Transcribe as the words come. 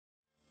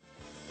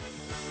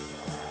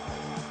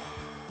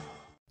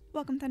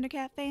Welcome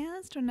Thundercat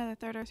fans to another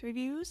Third Earth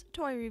Reviews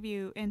toy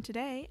review, and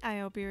today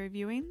I will be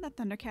reviewing the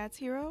Thundercats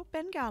hero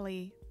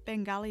Bengali.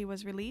 Bengali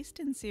was released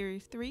in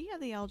Series 3 of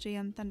the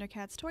LJN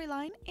Thundercats toy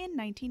line in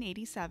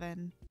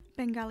 1987.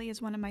 Bengali is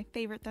one of my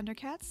favorite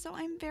Thundercats, so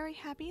I'm very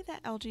happy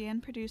that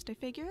LJN produced a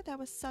figure that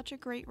was such a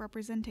great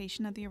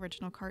representation of the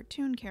original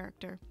cartoon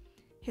character.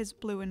 His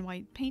blue and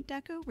white paint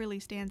deco really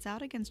stands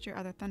out against your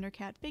other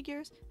Thundercat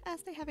figures,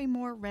 as they have a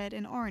more red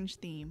and orange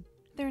theme.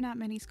 There are not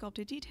many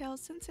sculpted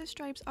details since his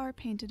stripes are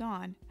painted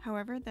on,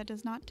 however that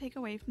does not take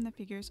away from the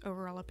figure's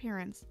overall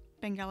appearance.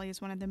 Bengali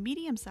is one of the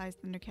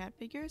medium-sized Thundercat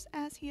figures,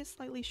 as he is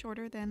slightly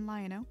shorter than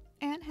Lion-O,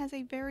 and has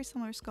a very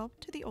similar sculpt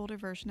to the older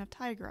version of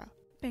Tigra.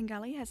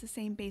 Bengali has the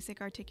same basic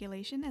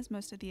articulation as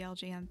most of the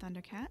LJN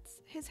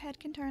Thundercats. His head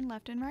can turn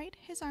left and right,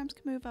 his arms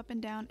can move up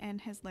and down, and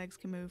his legs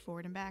can move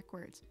forward and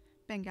backwards.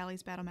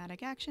 Bengali's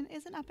Battlematic action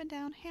is an up and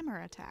down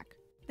hammer attack.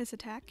 This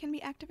attack can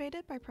be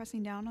activated by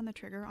pressing down on the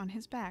trigger on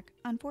his back.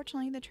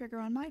 Unfortunately, the trigger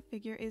on my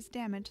figure is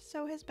damaged,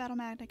 so his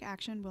Battlematic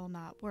action will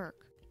not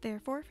work.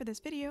 Therefore, for this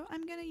video,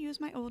 I'm going to use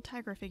my old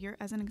Tigra figure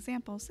as an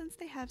example since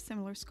they have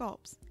similar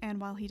sculpts, and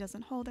while he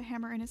doesn't hold the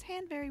hammer in his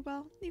hand very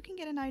well, you can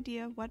get an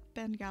idea what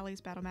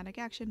Bengali's Battlematic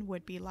action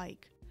would be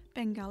like.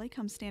 Bengali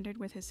comes standard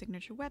with his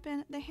signature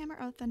weapon, the Hammer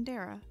of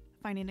Thundera.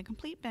 Finding a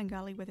complete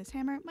Bengali with his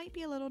hammer might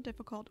be a little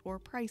difficult or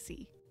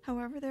pricey.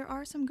 However, there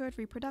are some good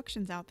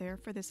reproductions out there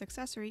for this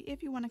accessory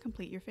if you want to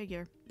complete your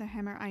figure. The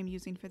hammer I'm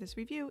using for this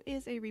review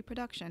is a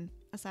reproduction.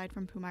 Aside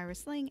from Pumaira's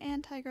sling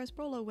and Tigra's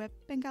Bolo whip,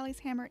 Bengali's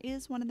hammer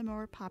is one of the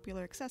more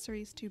popular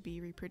accessories to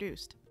be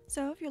reproduced.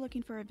 So if you're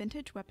looking for a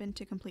vintage weapon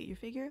to complete your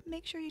figure,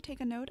 make sure you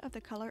take a note of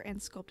the color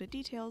and sculpted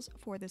details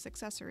for this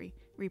accessory.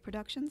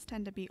 Reproductions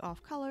tend to be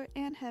off-color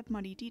and have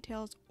muddy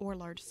details or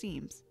large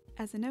seams.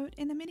 As a note,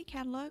 in the mini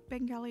catalog,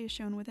 Bengali is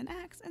shown with an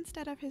axe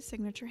instead of his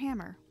signature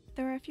hammer.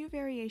 There are a few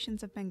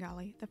variations of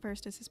Bengali. The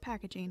first is his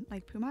packaging.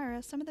 Like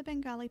Pumaira, some of the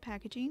Bengali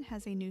packaging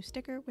has a new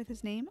sticker with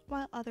his name,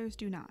 while others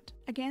do not.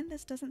 Again,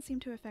 this doesn't seem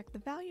to affect the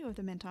value of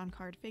the mint on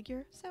card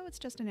figure, so it's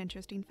just an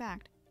interesting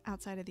fact.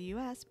 Outside of the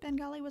US,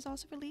 Bengali was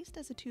also released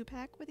as a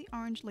 2-pack with the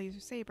orange laser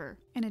saber.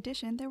 In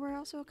addition, there were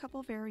also a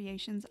couple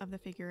variations of the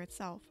figure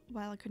itself.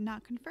 While I could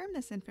not confirm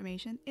this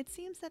information, it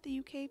seems that the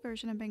UK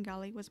version of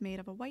Bengali was made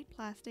of a white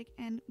plastic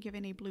and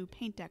given a blue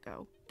paint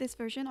deco. This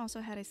version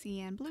also had a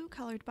cyan blue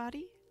colored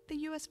body.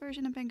 The US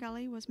version of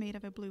Bengali was made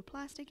of a blue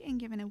plastic and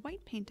given a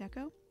white paint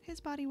deco. His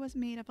body was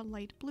made of a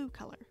light blue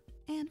color.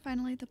 And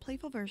finally, the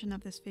playful version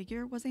of this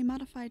figure was a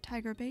modified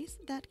Tigra base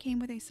that came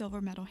with a silver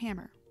metal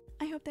hammer.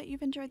 I hope that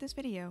you've enjoyed this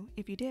video.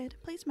 If you did,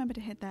 please remember to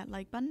hit that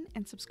like button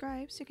and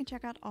subscribe so you can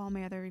check out all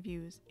my other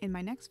reviews. In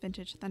my next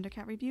vintage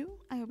Thundercat review,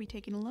 I will be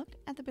taking a look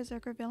at the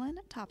Berserker villain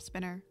Top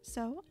Spinner.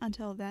 So,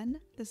 until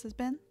then, this has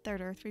been Third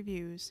Earth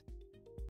Reviews.